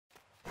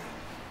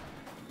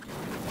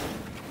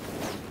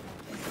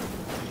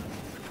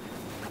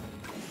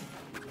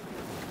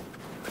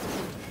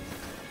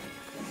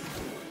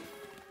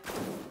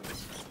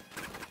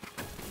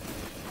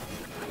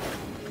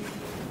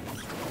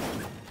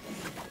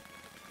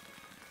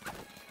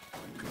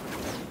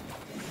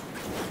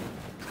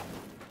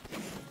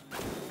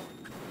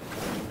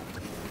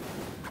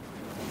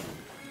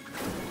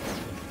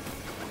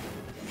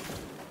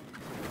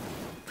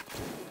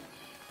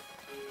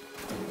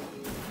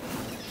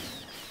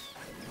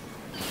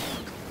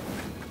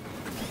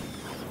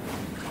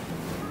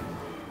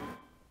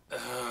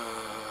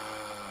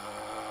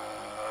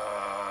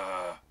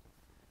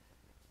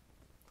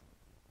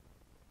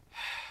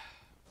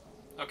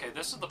Okay,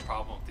 this is the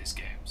problem with these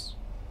games.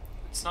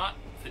 It's not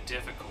the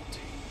difficulty,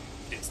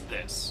 it's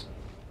this.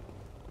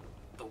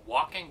 The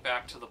walking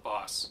back to the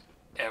boss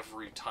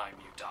every time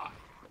you die.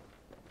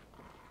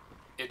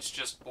 It's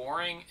just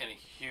boring and a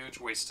huge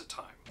waste of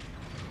time.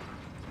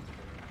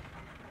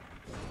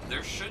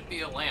 There should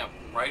be a lamp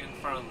right in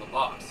front of the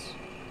boss.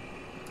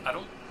 I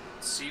don't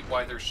see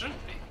why there shouldn't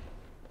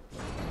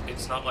be.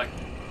 It's not like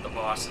the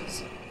boss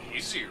is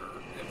easier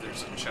if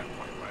there's a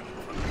checkpoint right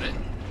in front of it.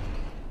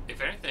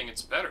 If anything,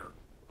 it's better.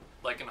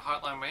 Like in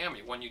Hotline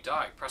Miami, when you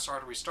die, press R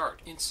to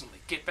restart. Instantly,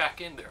 get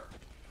back in there.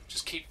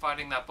 Just keep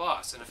fighting that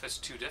boss, and if it's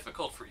too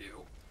difficult for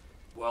you,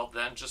 well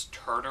then just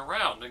turn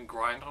around and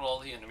grind on all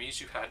the enemies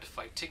you had to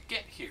fight to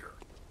get here.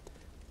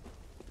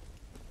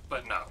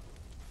 But no.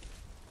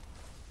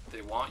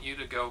 They want you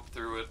to go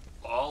through it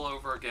all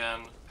over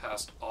again,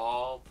 past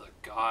all the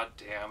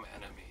goddamn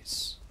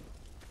enemies.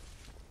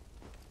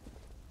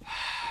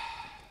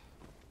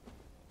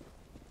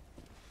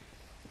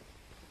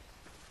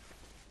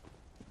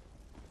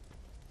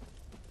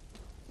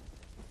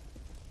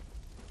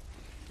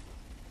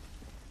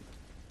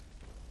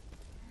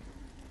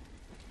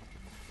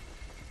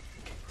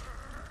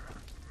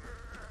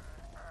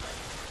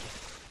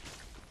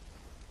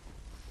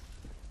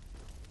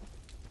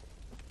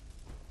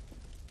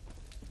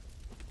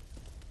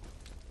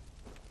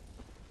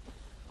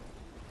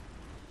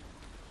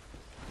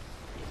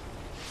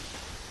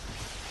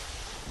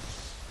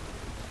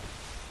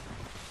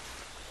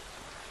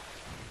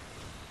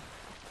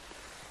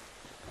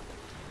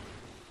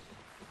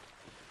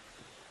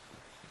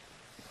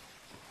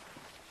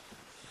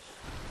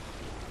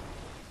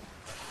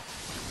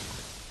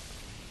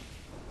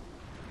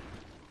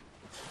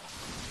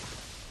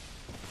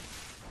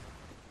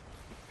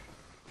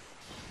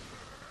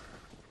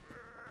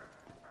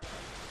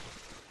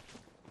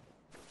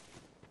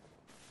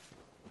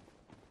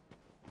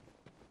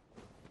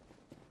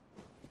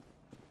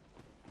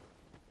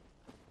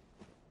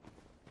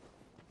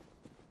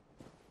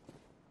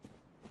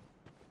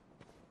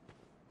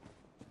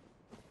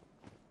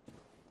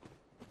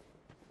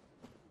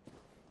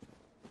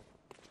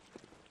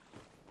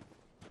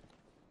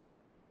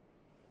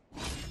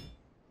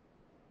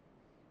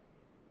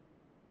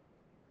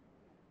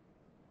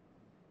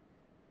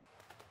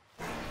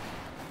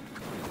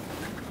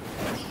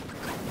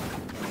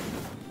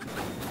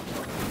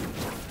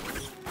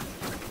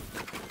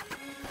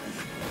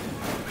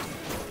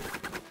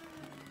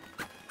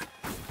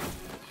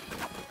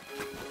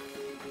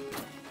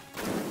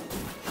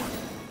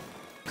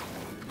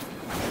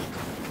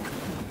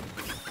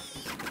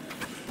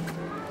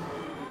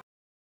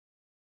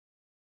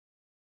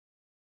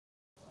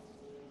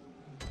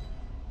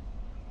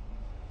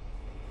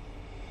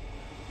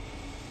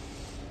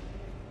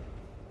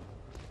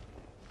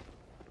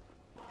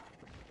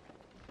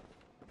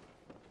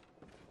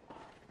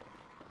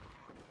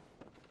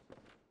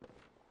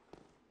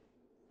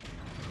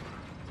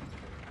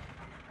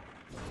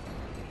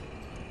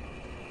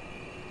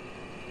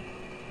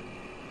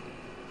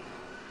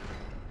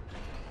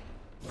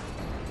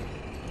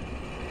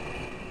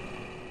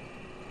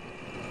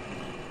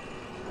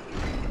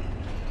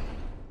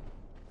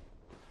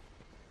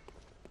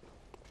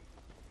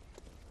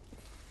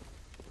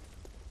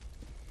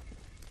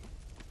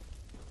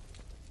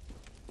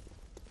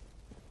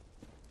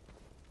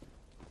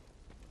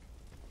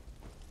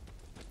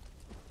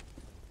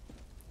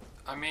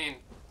 I mean,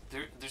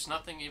 there's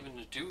nothing even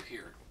to do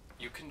here.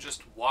 You can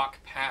just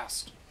walk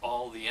past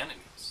all the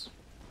enemies.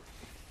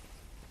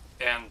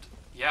 And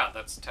yeah,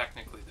 that's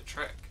technically the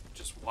trick.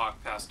 Just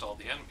walk past all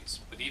the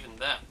enemies. But even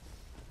then,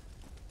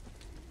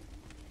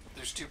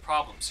 there's two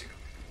problems here.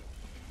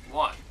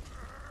 One,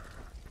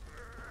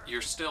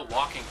 you're still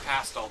walking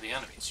past all the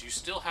enemies. You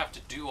still have to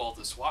do all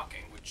this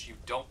walking, which you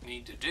don't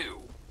need to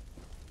do.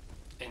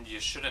 And you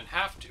shouldn't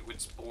have to.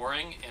 It's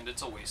boring and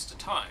it's a waste of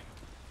time.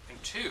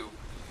 And two,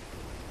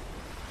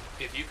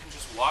 if you can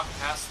just walk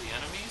past the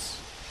enemies,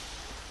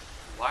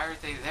 why are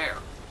they there?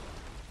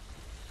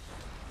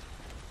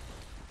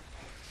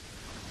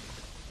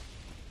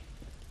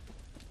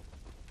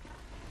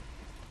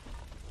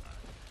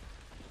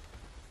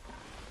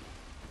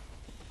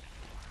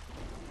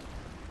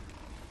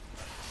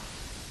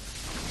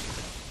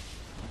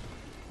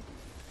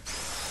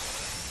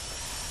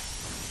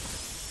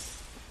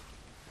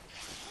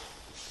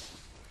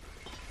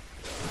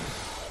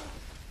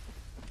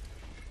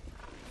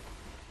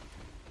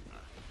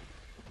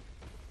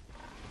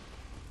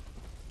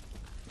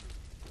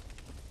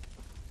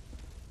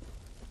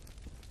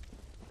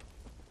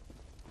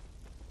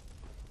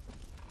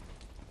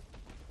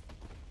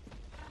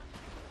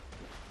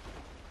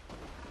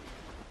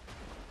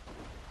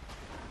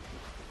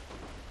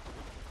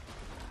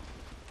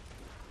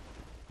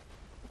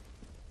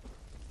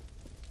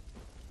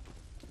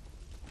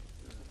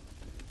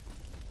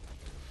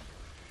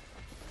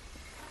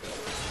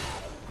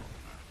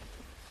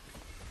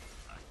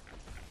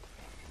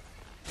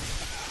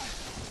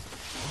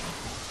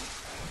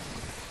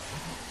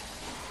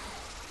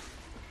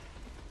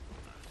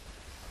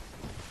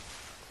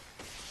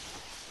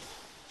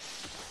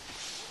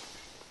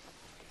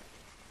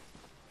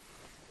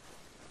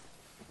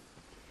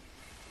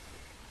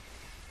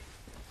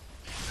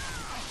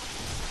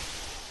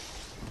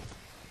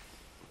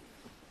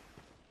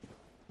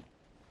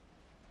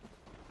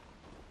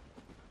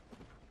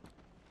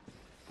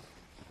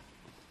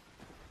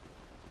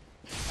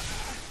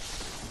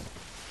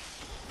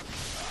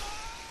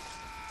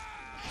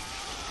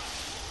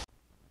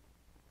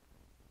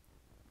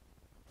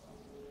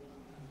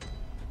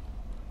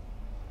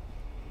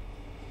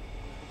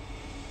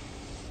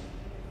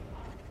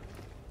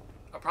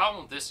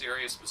 problem with this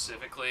area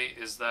specifically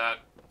is that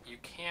you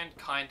can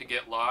kind of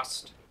get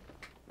lost.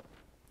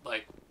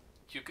 Like,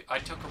 I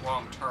took a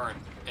wrong turn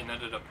and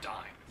ended up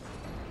dying.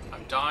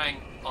 I'm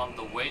dying on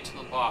the way to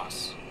the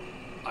boss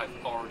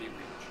I've already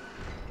reached,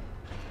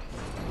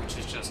 which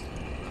is just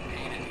a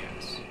pain in the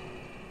ass.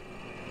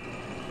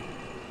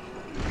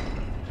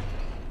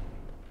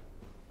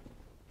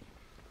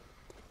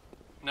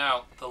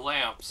 Now, the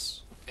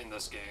lamps in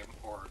this game,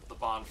 or the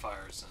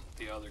bonfires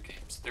in the other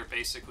games, they're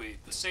basically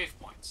the save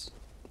points.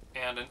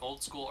 And in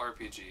old school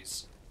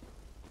RPGs,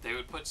 they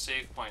would put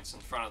save points in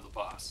front of the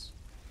boss.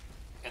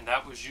 And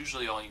that was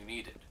usually all you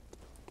needed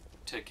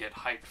to get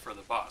hyped for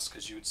the boss,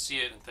 because you would see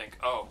it and think,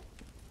 oh,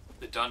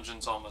 the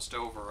dungeon's almost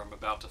over, I'm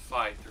about to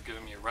fight, they're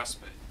giving me a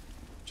respite,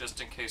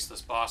 just in case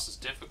this boss is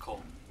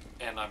difficult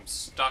and I'm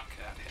stuck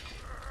at him.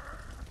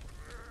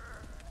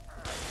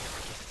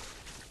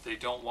 They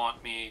don't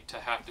want me to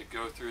have to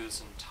go through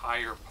this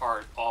entire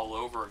part all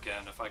over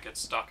again if I get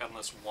stuck on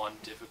this one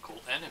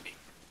difficult enemy,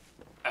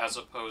 as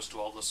opposed to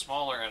all the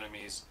smaller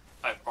enemies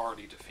I've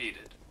already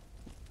defeated.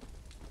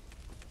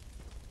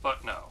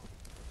 But no,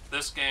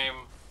 this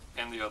game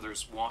and the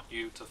others want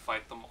you to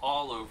fight them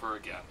all over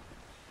again.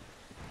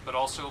 But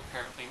also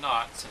apparently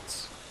not,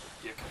 since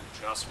you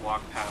can just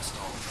walk past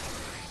all of them.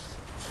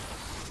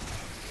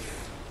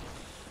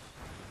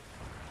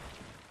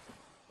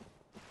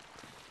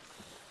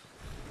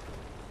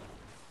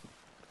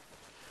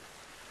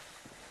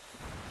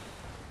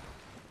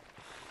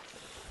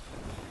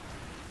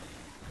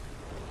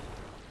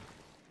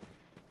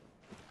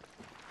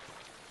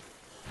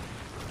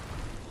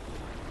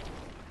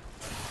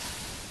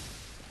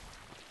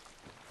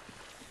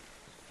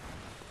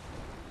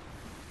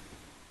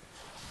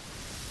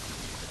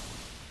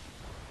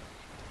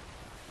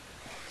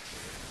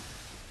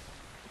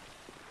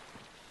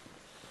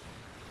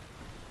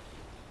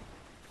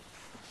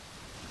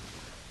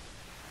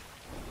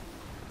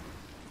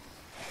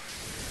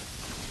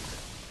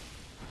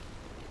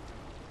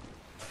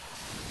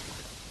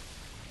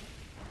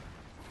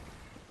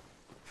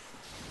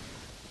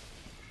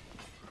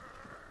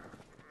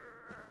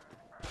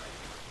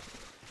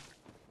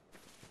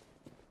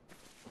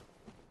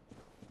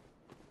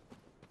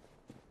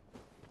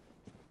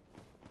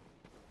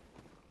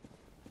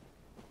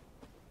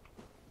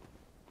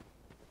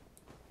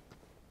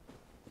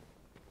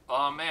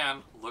 Oh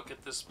man, look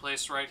at this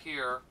place right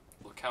here.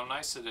 Look how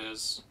nice it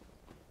is.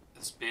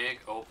 This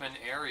big open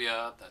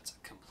area that's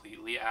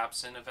completely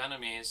absent of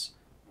enemies,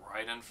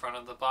 right in front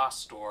of the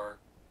boss door.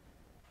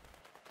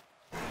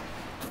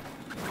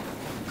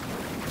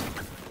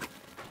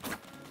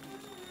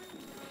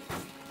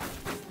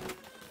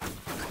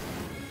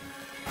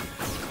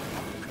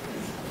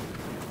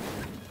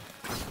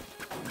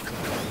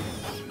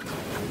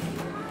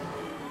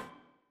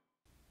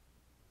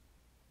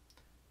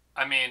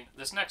 I mean,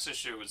 this next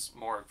issue is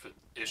more of an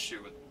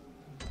issue with,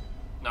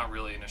 not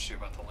really an issue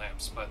about the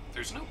lamps, but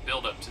there's no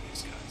build-up to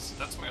these guys.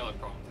 That's my other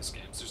problem with this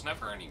game. There's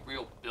never any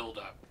real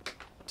build-up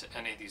to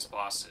any of these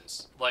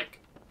bosses, like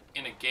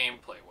in a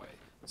gameplay way.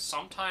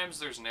 Sometimes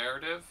there's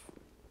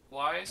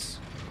narrative-wise,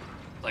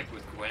 like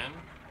with Gwen,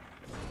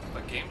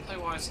 but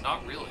gameplay-wise,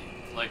 not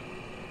really. Like,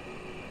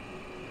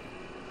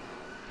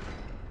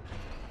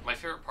 my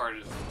favorite part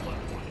of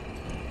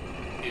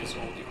Bloodborne is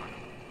Old Yarn.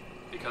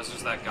 Because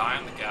there's that guy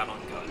on the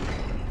Gatling gun,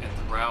 and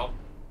throughout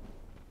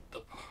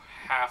the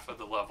half of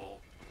the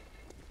level,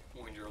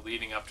 when you're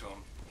leading up to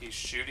him, he's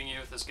shooting you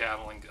with his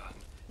Gatling gun,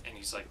 and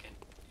he's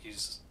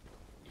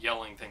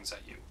yelling things at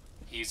you.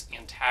 He's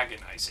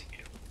antagonizing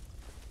you.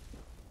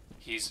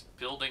 He's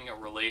building a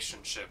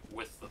relationship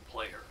with the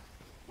player,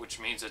 which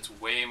means it's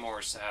way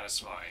more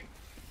satisfying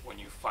when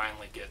you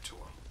finally get to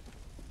him.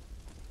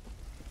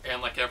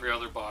 And like every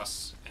other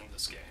boss in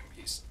this game,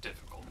 he's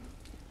difficult.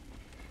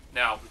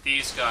 Now,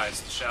 these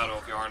guys, the Shadow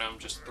of Yharnam,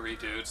 just 3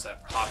 dudes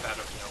that pop out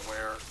of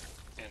nowhere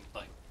and,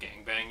 like,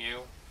 gangbang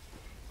you.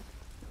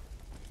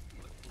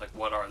 Like,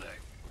 what are they?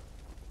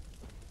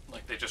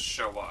 Like, they just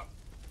show up.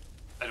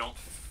 I don't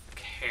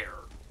care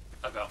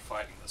about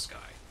fighting this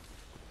guy.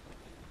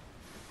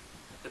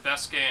 The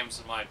best games,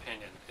 in my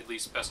opinion, at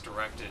least best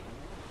directed,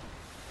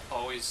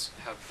 always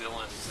have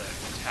villains that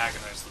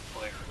antagonize the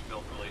player and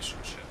build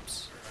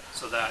relationships,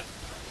 so that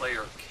the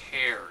player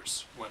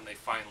cares when they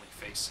finally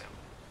face him.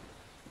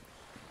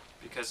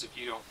 Because if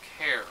you don't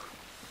care,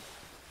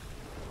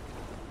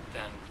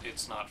 then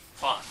it's not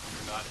fun.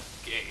 You're not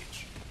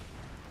engaged.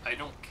 I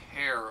don't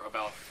care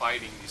about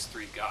fighting these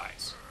 3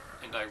 guys.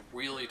 And I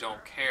really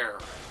don't care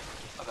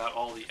about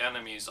all the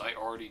enemies I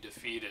already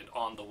defeated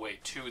on the way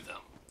to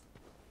them.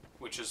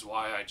 Which is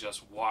why I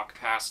just walk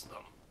past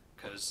them.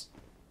 Because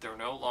they're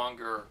no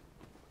longer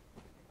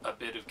a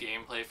bit of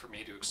gameplay for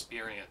me to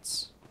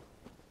experience.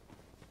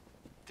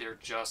 They're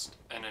just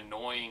an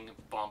annoying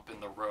bump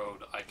in the road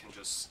I can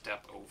just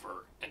step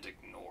over and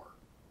ignore.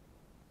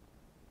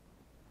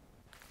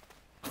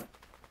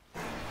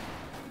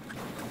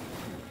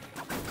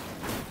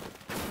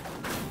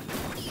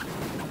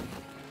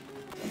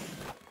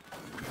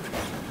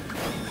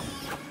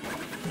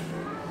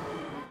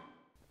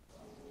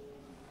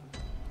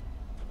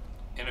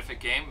 And if a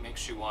game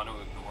makes you want to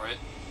ignore it,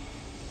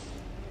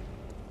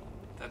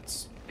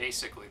 that's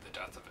basically the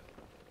death of it.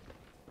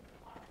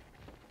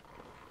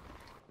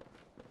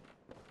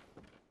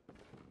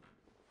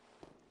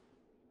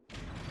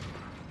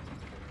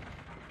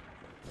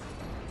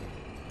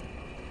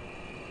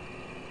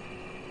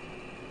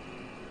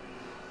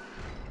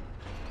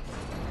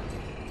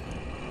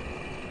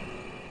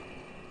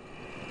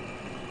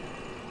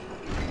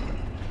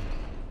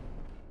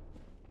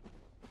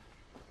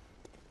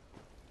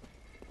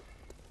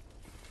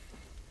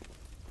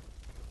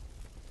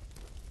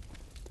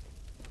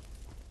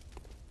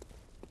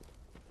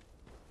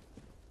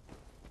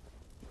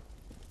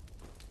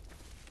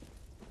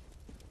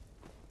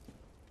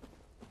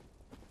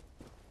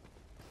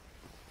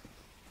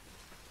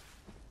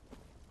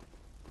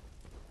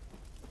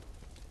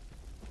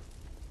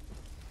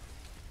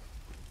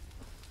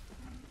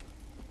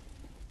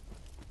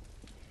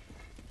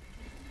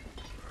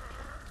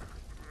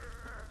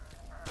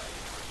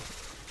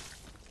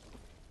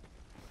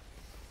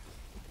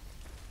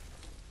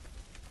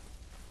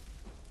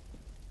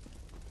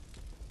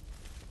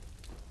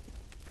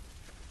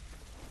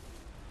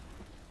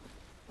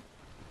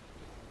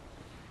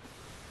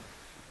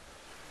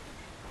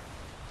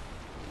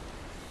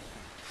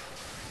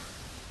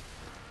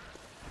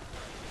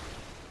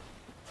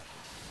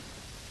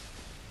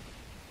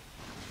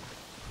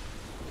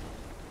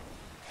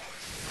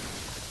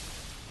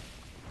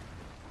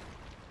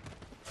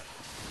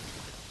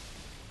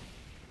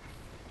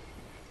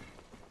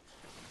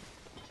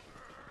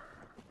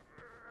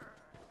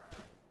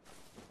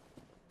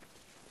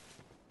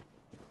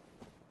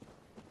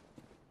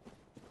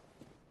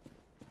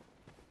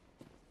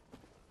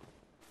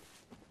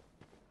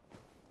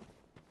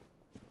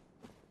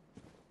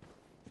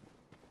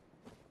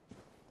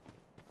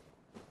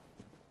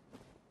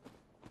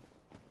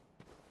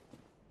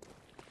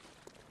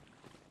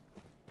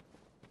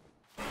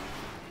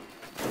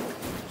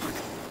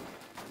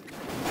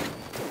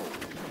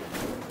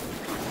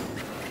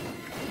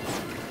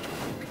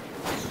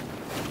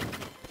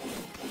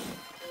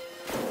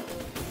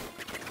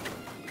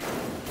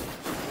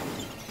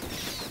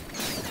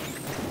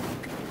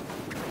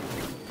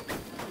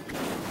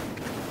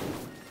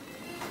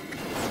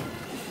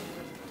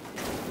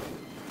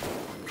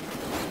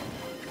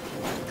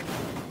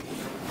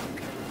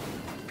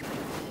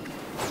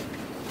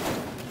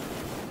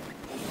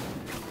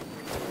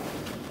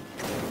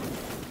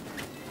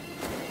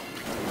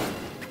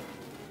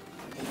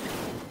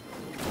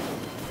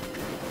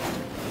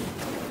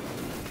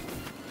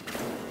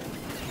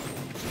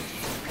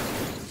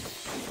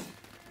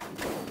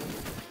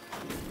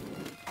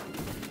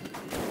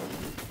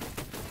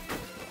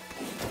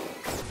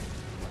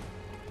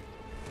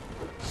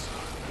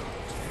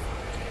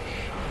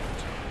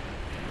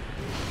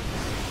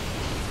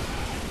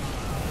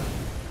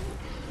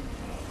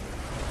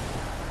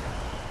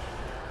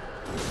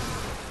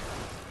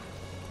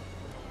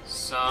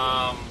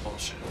 Some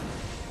bullshit.